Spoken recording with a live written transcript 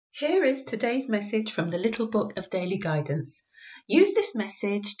Here is today's message from the Little Book of Daily Guidance. Use this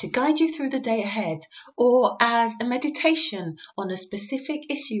message to guide you through the day ahead or as a meditation on a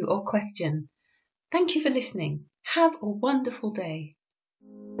specific issue or question. Thank you for listening. Have a wonderful day.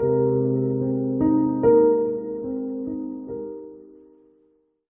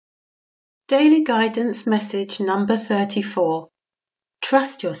 Daily Guidance message number 34.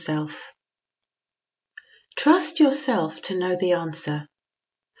 Trust yourself. Trust yourself to know the answer.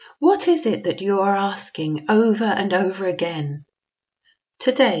 What is it that you are asking over and over again?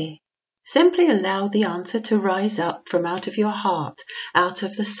 Today, simply allow the answer to rise up from out of your heart, out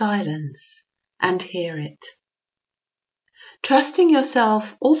of the silence, and hear it. Trusting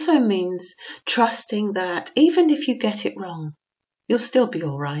yourself also means trusting that even if you get it wrong, you'll still be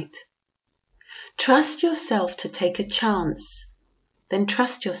all right. Trust yourself to take a chance, then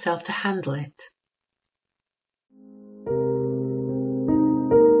trust yourself to handle it.